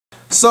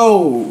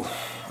So,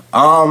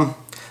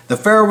 the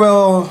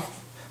farewell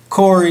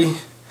Corey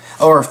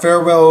or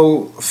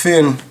farewell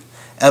Finn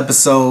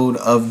episode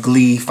of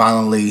Glee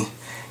finally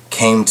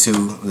came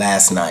to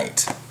last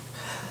night.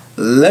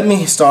 Let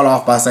me start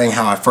off by saying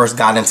how I first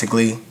got into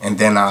Glee, and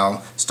then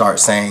I'll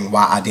start saying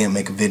why I didn't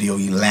make a video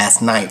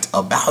last night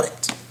about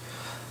it.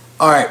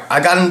 Alright, I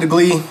got into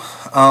Glee.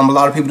 A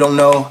lot of people don't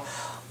know,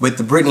 with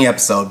the Britney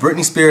episode.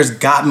 Britney Spears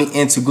got me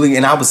into Glee,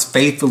 and I was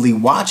faithfully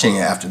watching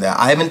it after that.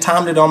 I even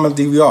timed it on my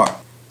DVR.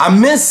 I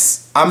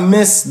miss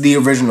the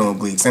original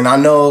Gleeks, and I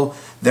know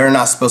they're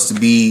not supposed to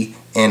be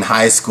in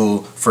high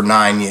school for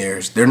 9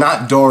 years. They're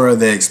not Dora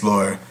the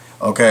Explorer,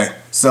 okay?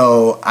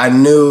 So I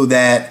knew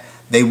that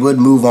they would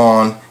move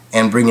on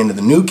and bring in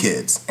the new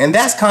kids. And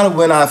that's kind of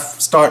when I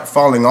start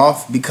falling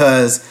off,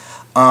 because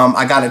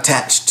I got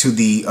attached to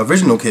the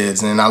original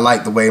kids, and I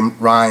liked the way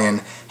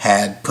Ryan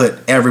had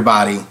put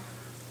everybody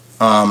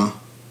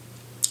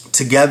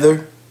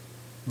together,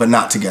 but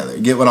not together.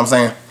 You get what I'm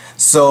saying?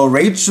 So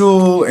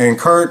Rachel and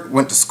Kurt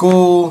went to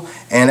school,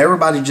 and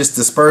everybody just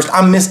dispersed.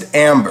 I missed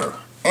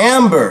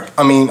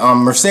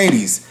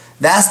Mercedes.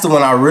 That's the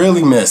one I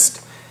really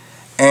missed.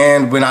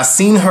 And when I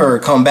seen her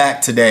come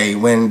back today,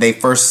 when they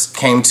first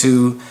came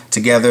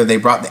together, they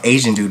brought the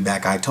Asian dude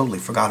back. I totally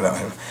forgot about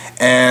him.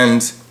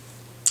 And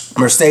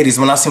Mercedes,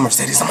 when I see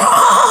Mercedes, I'm like,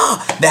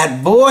 ah,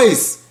 that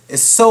voice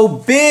is so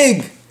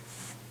big.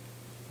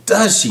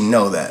 Does she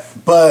know that?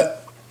 But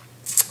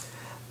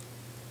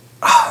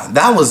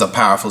that was a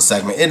powerful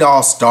segment. It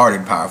all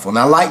started powerful. And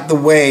I like the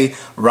way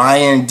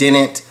Ryan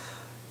didn't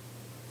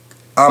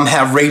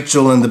have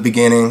Rachel in the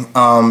beginning,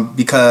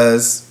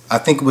 because I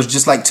think it was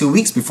just like 2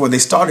 weeks before they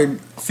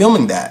started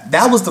filming that.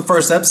 That was the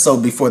first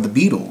episode before the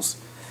Beatles.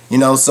 You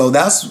know, so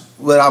that's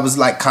what I was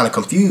like kind of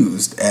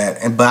confused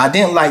at. But I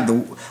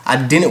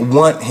didn't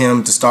want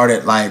him to start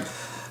it like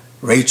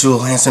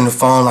Rachel answering the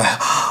phone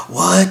like,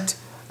 what?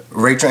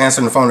 Rachel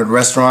answering the phone at the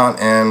restaurant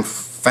and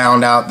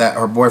found out that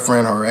her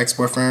boyfriend, her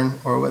ex-boyfriend,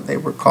 or what they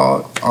were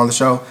called on the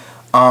show,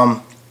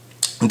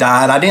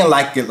 died. I didn't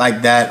like it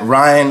like that.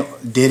 Ryan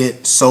did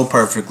it so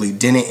perfectly.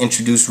 Didn't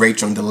introduce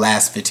Rachel in the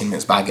last 15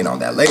 minutes, but I'll get on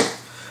that later.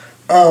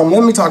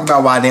 Let me talk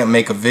about why I didn't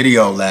make a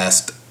video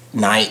last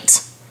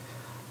night.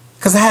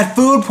 Because I had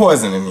food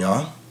poisoning,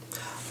 y'all.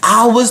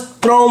 I was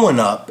throwing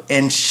up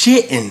and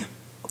shitting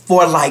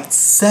for like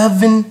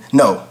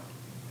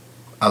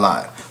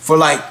for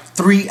like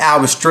 3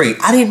 hours straight.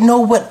 I didn't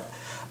know what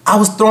I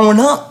was throwing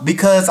up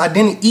because I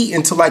didn't eat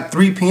until like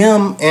 3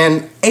 p.m.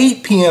 and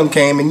 8 p.m.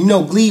 came, and you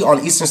know Glee on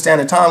Eastern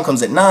Standard Time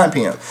comes at 9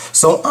 p.m.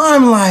 So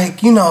I'm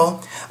like, you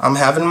know, I'm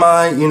having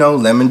my, you know,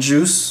 lemon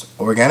juice,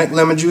 organic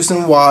lemon juice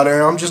and water,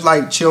 and I'm just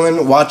like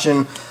chilling,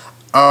 watching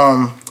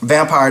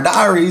Vampire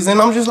Diaries,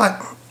 and I'm just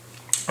like,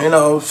 you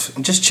know,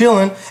 just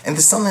chilling, and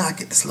then suddenly I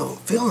get this little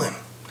feeling,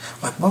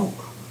 like, whoa.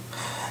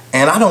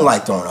 And I don't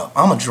like throwing up.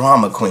 I'm a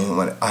drama queen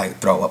when I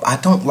throw up. I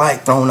don't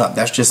like throwing up,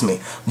 that's just me.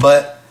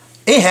 But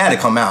it had to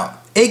come out.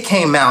 It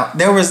came out.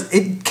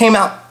 It came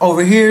out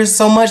over here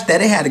so much that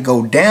it had to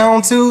go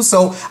down too.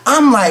 So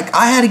I'm like,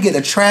 I had to get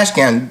a trash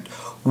can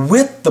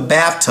with the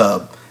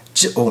bathtub.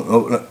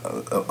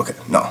 Okay,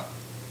 no,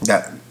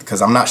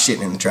 because I'm not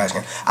shitting in the trash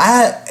can.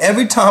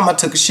 Every time I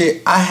took a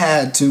shit, I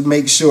had to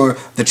make sure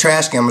the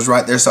trash can was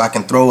right there so I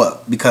can throw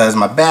up, because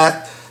my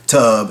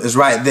bathtub is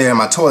right there,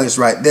 my toilet's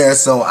right there.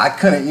 So I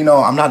couldn't, you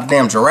know, I'm not a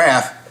damn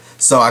giraffe,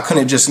 so I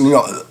couldn't just, you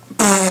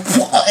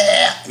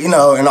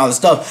know, and all this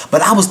stuff.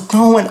 But I was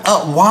throwing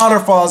up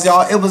waterfalls,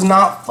 y'all. It was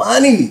not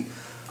funny.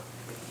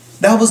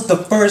 That was the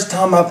first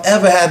time I've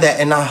ever had that,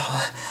 and I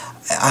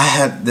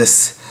had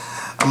this,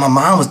 my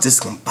mind was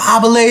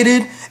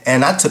discombobulated,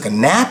 and I took a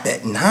nap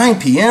at 9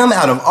 p.m.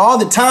 out of all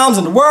the times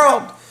in the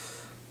world.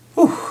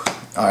 Whew.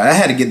 All right, I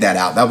had to get that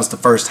out. That was the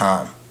first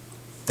time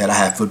that I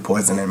had food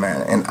poisoning,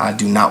 man, and I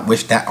do not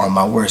wish that on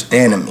my worst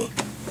enemy.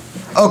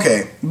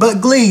 Okay, but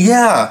Glee,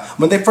 yeah,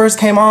 when they first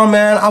came on,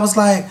 man, I was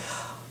like,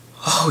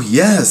 oh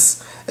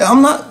yes.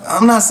 I'm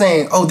not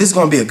saying, oh, this is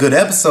gonna be a good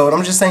episode.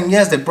 I'm just saying,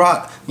 yes, they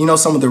brought, you know,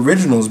 some of the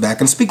originals back.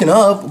 And speaking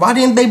of, why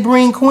didn't they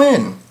bring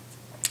Quinn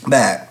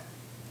back?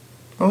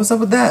 What's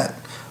up with that?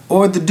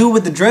 Or the dude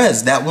with the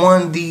dreads that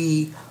won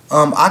the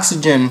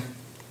Oxygen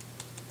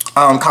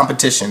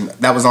competition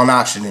that was on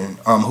Oxygen.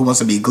 Who Wants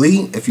to Be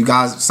Glee? If you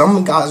guys,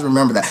 some guys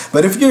remember that.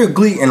 But if you're a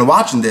Glee and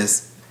watching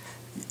this,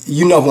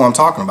 you know who I'm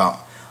talking about.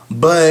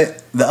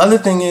 But the other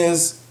thing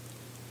is,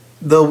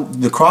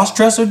 the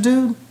cross-dresser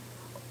dude,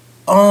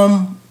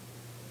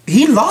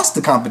 he lost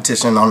the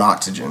competition on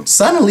Oxygen.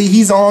 Suddenly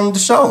he's on the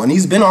show, and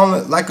he's been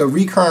on like a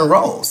recurring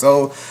role.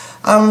 So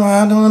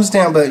I don't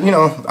understand, but you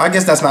know, I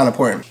guess that's not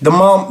important. The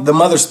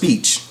mother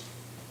speech.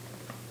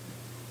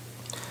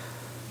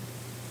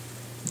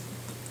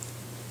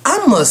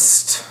 I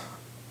must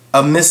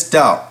have missed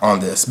out on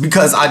this,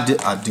 because I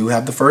do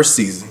have the first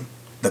season,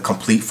 the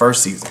complete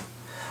first season.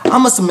 I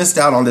must have missed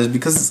out on this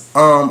because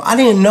I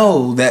didn't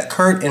know that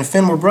Kurt and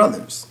Finn were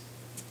brothers.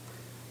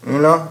 You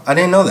know, I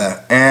didn't know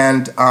that.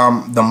 And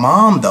the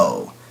mom,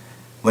 though,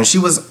 when she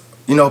was,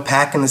 you know,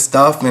 packing the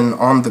stuff and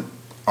on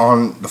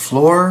the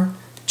floor,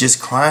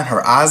 just crying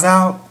her eyes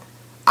out.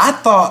 I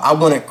thought I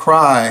wouldn't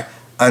cry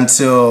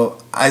until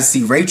I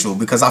see Rachel,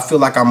 because I feel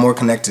like I'm more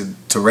connected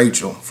to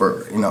Rachel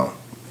for, you know,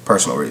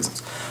 personal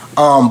reasons.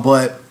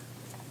 But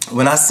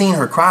when I seen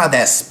her cry,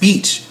 that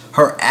speech,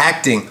 her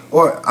acting,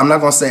 or I'm not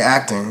gonna say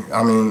acting,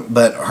 I mean,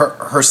 but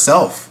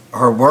herself,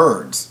 her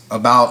words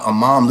about a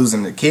mom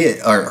losing a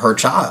kid or her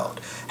child.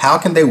 How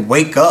can they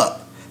wake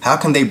up? How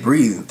can they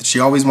breathe? She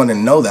always wanted to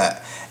know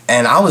that.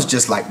 And I was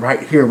just like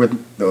right here with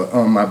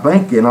my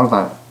blanket, and I was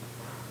like,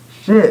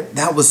 shit,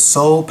 that was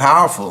so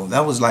powerful.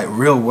 That was like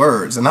real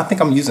words. And I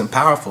think I'm using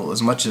powerful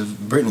as much as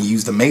Brittany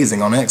used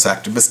amazing on X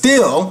Factor. But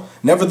still,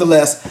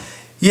 nevertheless,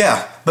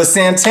 yeah. But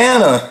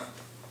Santana,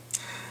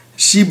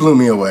 she blew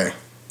me away.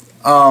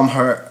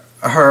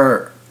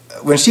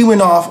 When she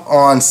went off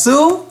on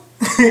Sue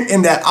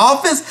in that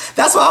office,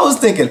 that's what I was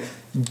thinking.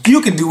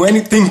 You can do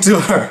anything to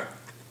her.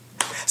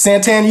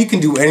 Santana, you can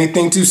do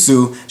anything to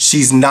Sue.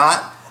 She's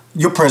not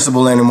your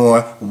principal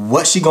anymore.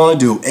 What's she gonna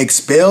do?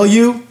 Expel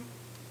you?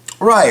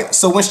 Right.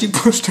 So when she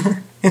pushed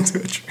her into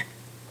a tree,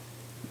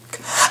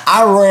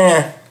 I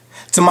ran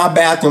to my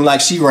bathroom like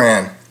she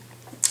ran.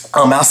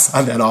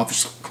 Outside that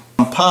office.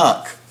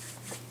 Puck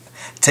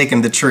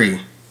taking the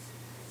tree.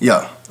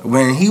 Yeah.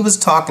 When he was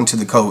talking to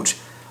the coach,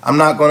 I'm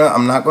not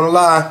gonna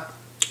lie,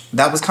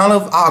 that was kind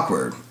of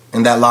awkward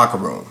in that locker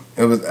room.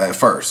 It was at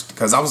first,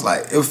 because I was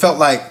like, it felt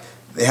like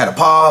they had a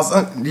pause.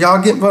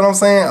 Y'all get what I'm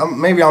saying?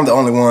 Maybe I'm the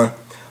only one,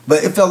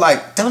 but it felt like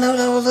it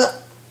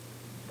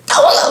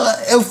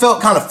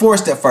felt kind of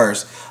forced at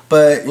first.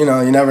 But you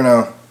know, you never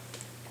know.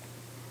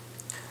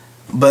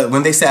 But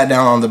when they sat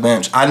down on the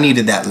bench, I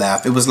needed that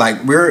laugh. It was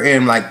like we're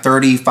in like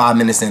 35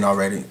 minutes in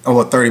already. Oh,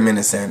 well, 30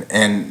 minutes in.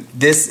 And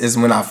this is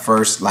when I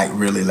first like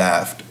really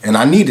laughed. And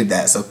I needed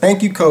that. So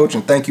thank you, coach,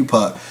 and thank you,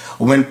 Puck.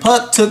 When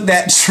Puck took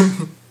that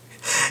tree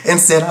and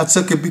said, I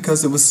took it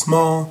because it was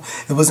small,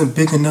 it wasn't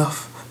big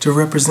enough to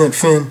represent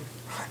Finn.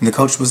 And the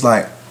coach was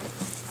like,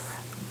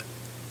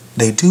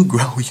 they do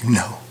grow, you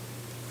know.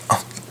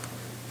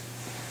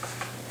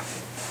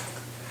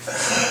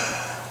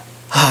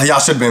 Y'all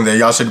should have been there.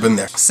 Y'all should have been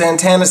there.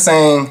 Santana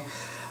saying,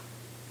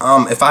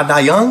 if I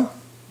die young.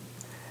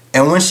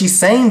 And when she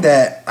sang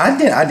that, I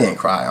didn't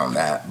cry on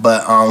that.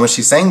 But when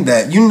she sang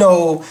that, you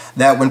know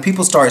that when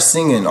people start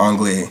singing on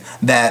Glee,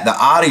 that the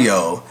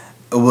audio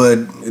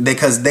would,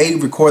 because they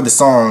record the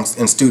songs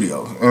in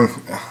studio.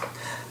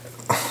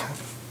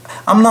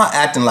 I'm not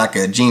acting like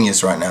a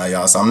genius right now,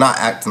 y'all. So I'm not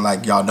acting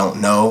like y'all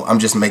don't know. I'm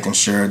just making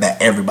sure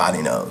that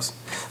everybody knows.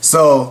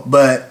 So,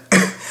 but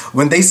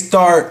when they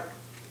start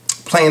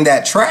playing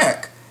that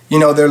track, you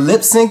know, they're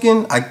lip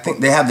syncing. I think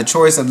they have the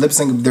choice of lip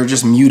syncing. They're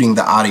just muting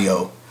the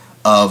audio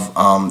of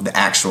the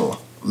actual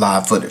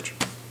live footage.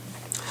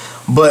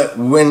 But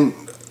when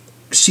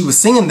she was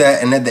singing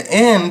that, and at the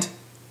end,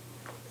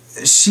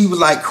 she was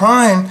like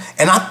crying,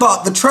 and I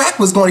thought the track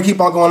was going to keep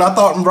on going. I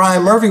thought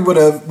Ryan Murphy would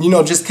have, you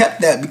know, just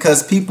kept that,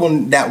 because people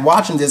that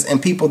watching this and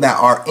people that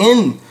are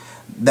in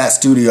that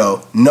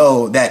studio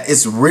know that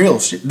it's real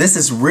shit. This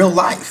is real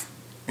life,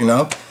 you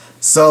know.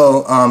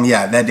 So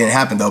yeah, that didn't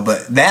happen though.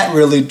 But that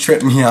really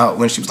tripped me out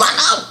when she was like,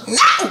 no,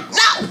 no,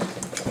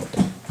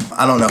 no.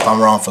 I don't know if I'm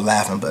wrong for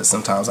laughing, but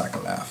sometimes I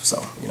can laugh.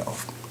 So, you know,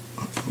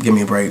 give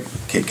me a break,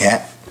 Kit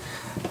Kat.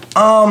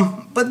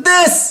 But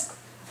this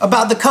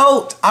about the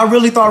coat, I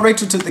really thought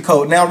Rachel took the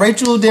coat. Now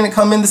Rachel didn't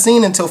come in the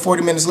scene until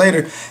 40 minutes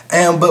later,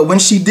 but when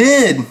she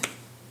did,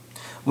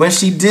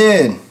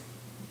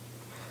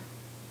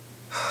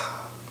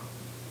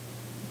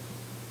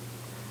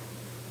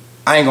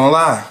 I ain't gonna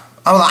lie,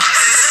 I was like,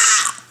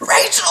 ah,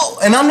 Rachel,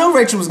 and I knew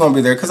Rachel was gonna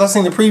be there because I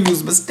seen the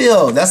previews, but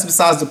still, that's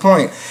besides the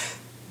point.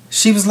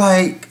 She was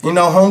like, you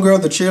know,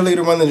 homegirl, the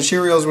cheerleader, one of the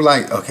Cheerios were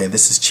like, okay,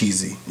 this is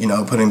cheesy, you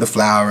know, putting the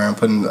flower and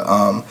putting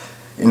the,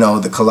 you know,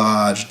 the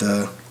collage,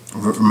 the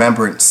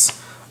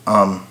remembrance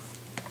on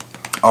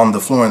the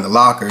floor in the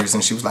lockers,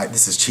 and she was like,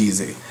 this is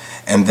cheesy.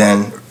 And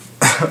then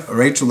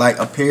Rachel like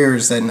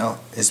appears and said, no,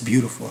 it's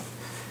beautiful.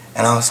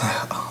 And I was like,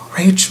 oh,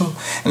 Rachel.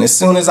 And as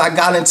soon as I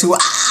got into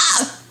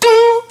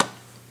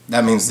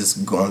that means this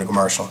is going to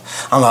commercial.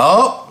 I'm like,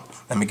 oh,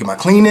 let me get my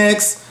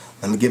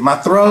Kleenex, let me get my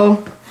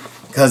throw,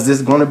 because this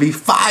is going to be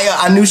fire.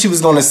 I knew she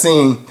was going to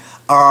sing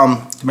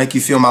To Make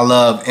You Feel My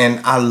Love, and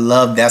I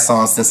loved that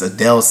song since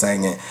Adele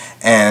sang it.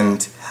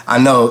 And I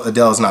know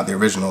Adele's not the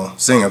original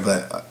singer,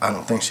 but I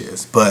don't think she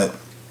is. But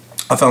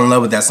I fell in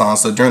love with that song.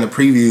 So during the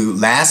preview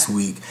last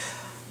week,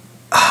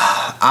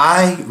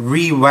 I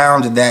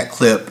rewound that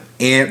clip,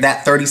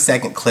 that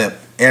 30-second clip,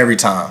 every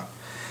time,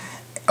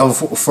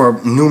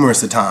 for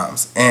numerous of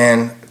times.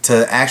 And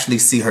to actually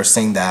see her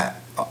sing that,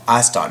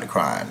 I started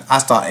crying. I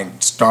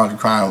started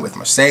crying with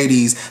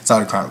Mercedes,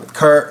 started crying with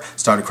Kurt,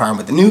 started crying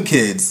with the new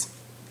kids.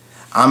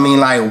 I mean,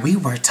 like, we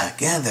were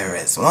together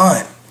as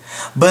one.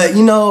 But,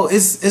 you know,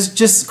 it's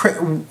just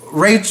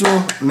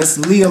Rachel, Miss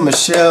Leah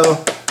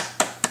Michelle.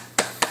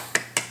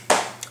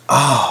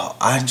 Oh,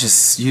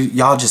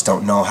 y'all just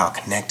don't know how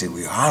connected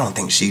we are. I don't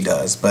think she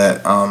does,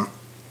 but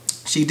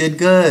she did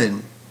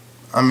good.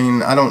 I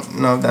mean, I don't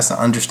know if that's an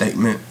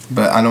understatement,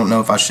 but I don't know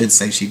if I should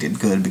say she did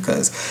good,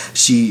 because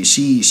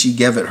she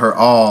gave it her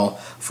all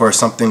for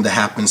something to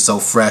happen so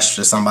fresh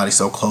to somebody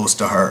so close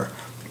to her,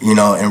 you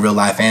know, in real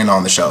life and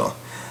on the show.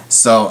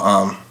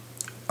 So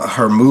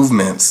her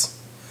movements,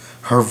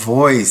 her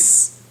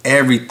voice,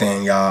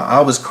 everything, y'all.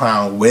 I was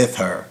crying with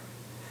her.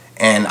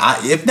 And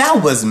if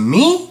that was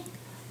me,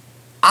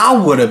 I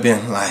would have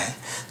been like,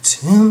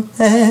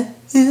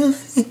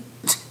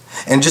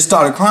 and just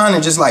started crying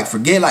and just like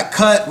forget, like,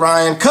 cut,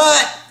 Ryan,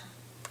 cut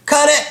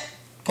it.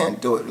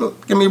 Can't do it.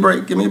 Look, give me a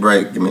break, give me a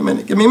break, give me a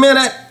minute, give me a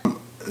minute.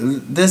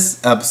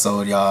 This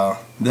episode, y'all,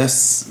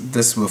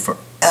 this will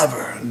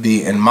forever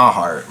be in my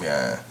heart,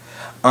 yeah.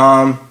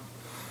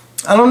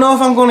 I don't know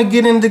if I'm gonna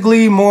get into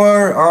Glee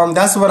more.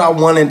 That's what I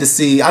wanted to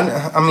see.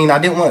 I mean, I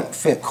didn't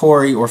want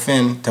Corey or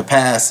Finn to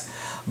pass,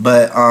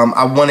 but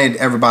I wanted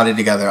everybody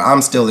together.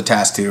 I'm still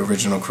attached to the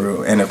original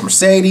crew. And if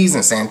Mercedes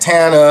and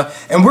Santana,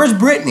 and where's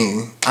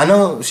Brittany? I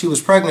know she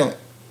was pregnant,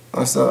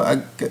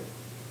 so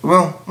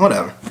well,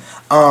 whatever.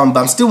 But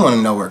I'm still want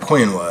to know where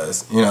Quinn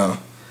was, you know.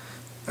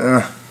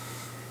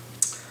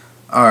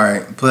 All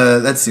right,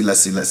 but let's see.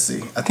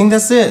 I think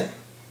that's it.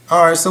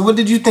 All right, so what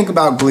did you think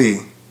about Glee?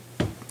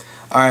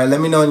 All right,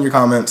 let me know in your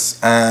comments.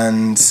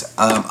 And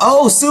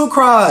oh, Sue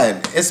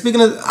cried. And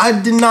speaking of, I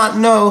did not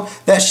know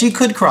that she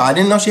could cry. I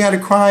didn't know she had a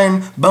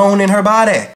crying bone in her body.